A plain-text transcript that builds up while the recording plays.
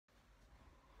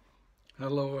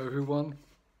Hello everyone,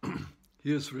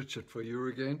 here's Richard for you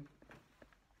again.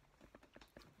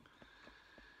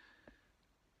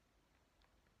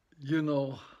 You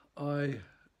know, I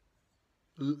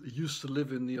used to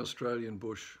live in the Australian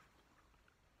bush.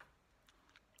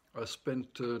 I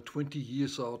spent 20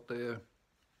 years out there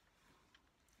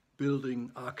building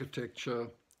architecture,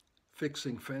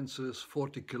 fixing fences,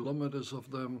 40 kilometers of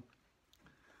them,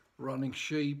 running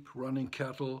sheep, running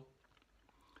cattle,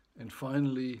 and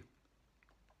finally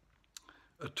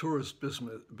a tourist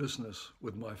business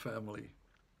with my family.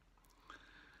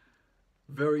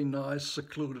 Very nice,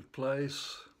 secluded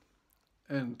place.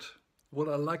 And what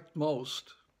I liked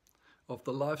most of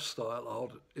the lifestyle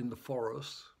out in the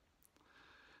forest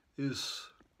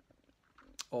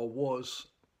was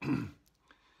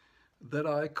that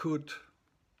I could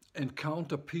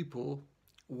encounter people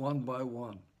one by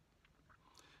one.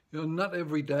 You know, not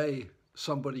every day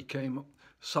somebody came,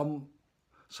 some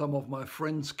of my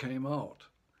friends came out.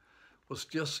 It was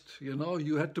just, you know,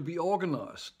 you had to be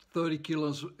organized. 30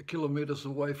 kilometers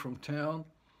away from town,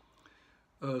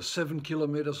 7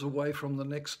 kilometers away from the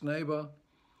next neighbor.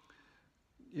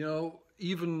 You know,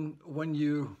 even when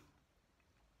you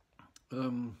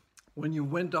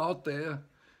went out there,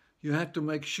 you had to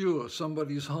make sure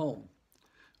somebody's home,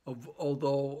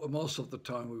 although most of the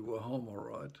time we were home all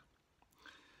right.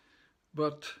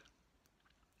 But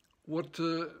what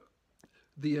the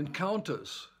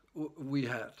encounters we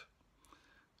had,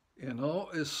 you know,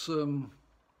 is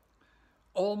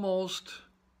almost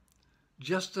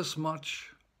just as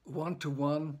much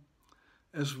one-to-one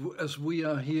as we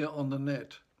are here on the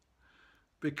net.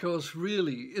 Because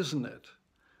really, isn't it,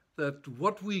 that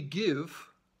what we give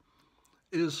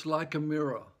is like a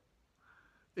mirror.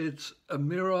 It's a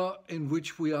mirror in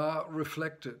which we are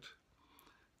reflected.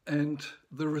 And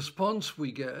the response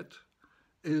we get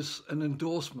is an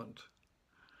endorsement.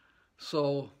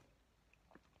 So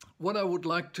what I would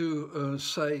like to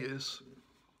say is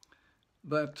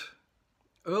that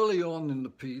early on in the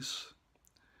piece,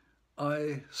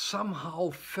 I somehow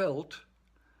felt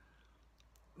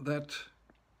that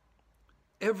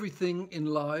everything in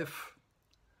life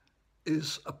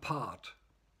is a part.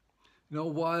 You know,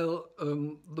 while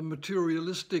the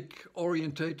materialistic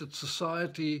orientated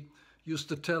society used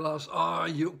to tell us,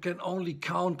 you can only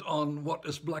count on what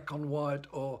is black and white,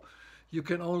 or you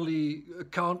can only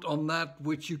count on that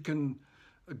which you can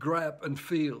grab and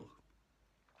feel.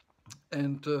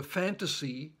 And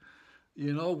fantasy,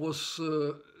 you know, was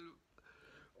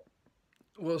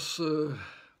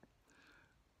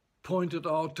pointed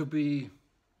out to be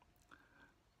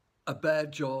a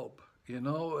bad job. You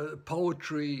know,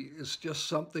 poetry is just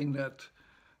something that,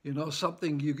 you know,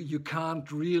 something you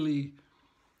can't really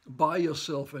buy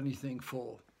yourself anything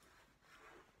for.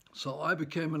 So I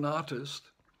became an artist,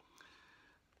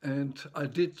 and I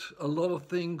did a lot of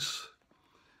things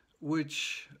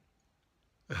which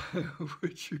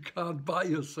you can't buy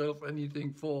yourself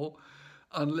anything for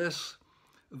unless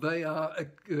they are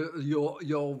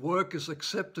your work is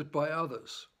accepted by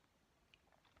others.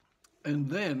 And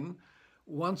then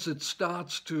once it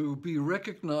starts to be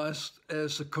recognized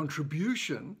as a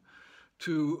contribution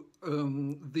to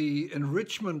the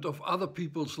enrichment of other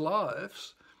people's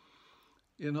lives,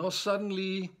 you know,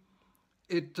 suddenly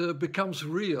it becomes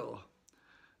real.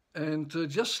 And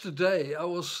just today I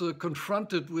was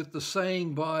confronted with the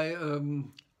saying by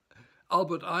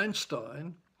Albert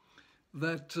Einstein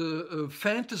that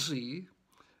fantasy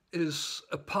is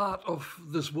a part of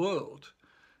this world.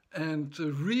 And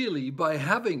really, by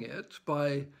having it,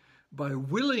 by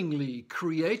willingly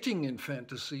creating in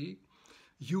fantasy,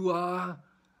 you are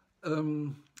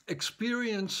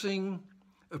experiencing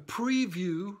a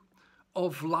preview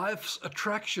of life's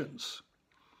attractions.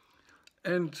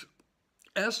 And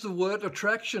as the word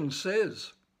attraction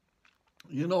says,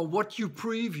 you know, what you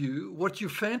preview, what you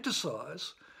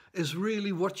fantasize, is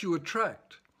really what you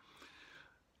attract.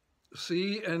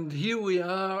 See, and here we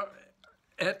are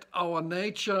at our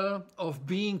nature of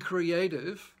being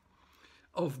creative,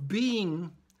 of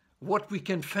being what we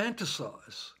can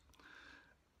fantasize.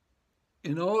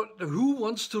 You know, who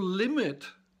wants to limit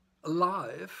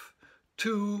life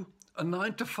to a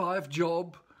 9-to-5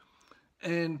 job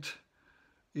and,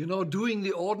 you know, doing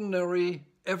the ordinary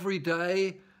every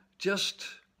day just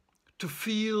to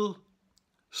feel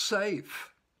safe?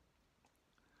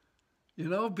 You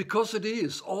know, because it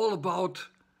is all about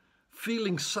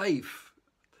feeling safe.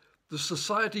 The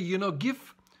society, you know,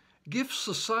 give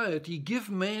society, give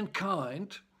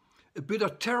mankind a bit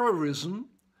of terrorism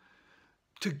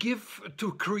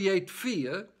to create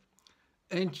fear,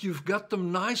 and you've got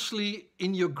them nicely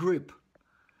in your grip.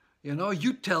 You know,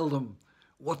 you tell them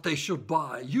what they should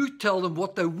buy. You tell them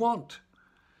what they want.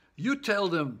 You tell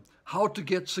them how to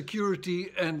get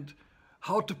security and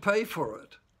how to pay for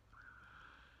it.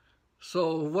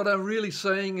 So what I'm really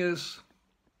saying is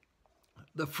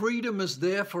the freedom is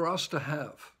there for us to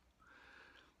have.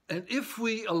 And if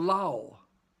we allow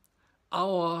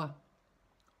our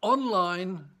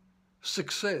online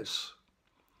success,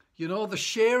 you know, the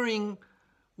sharing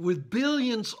with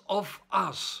billions of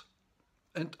us,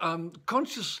 and I'm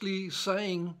consciously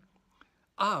saying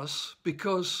us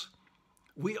because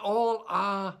we all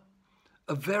are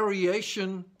a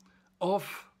variation of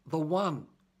the one.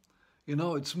 You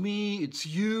know, it's me, it's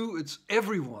you, it's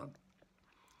everyone.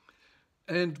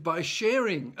 And by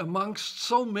sharing amongst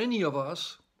so many of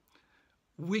us,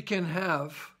 we can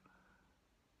have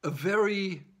a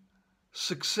very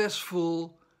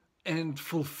successful and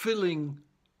fulfilling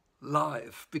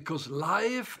life, because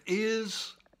life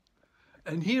is,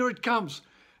 and here it comes,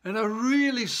 and I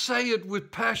really say it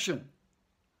with passion,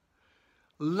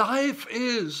 life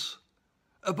is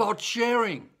about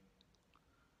sharing.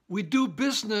 We do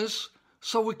business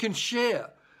so we can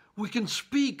share. We can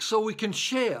speak so we can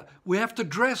share. We have to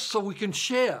dress so we can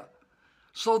share.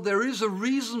 So there is a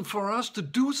reason for us to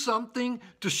do something,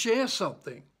 to share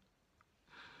something.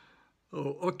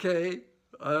 Oh, okay.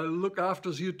 I'll look after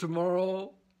you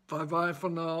tomorrow. Bye-bye for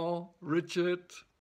now, Richard.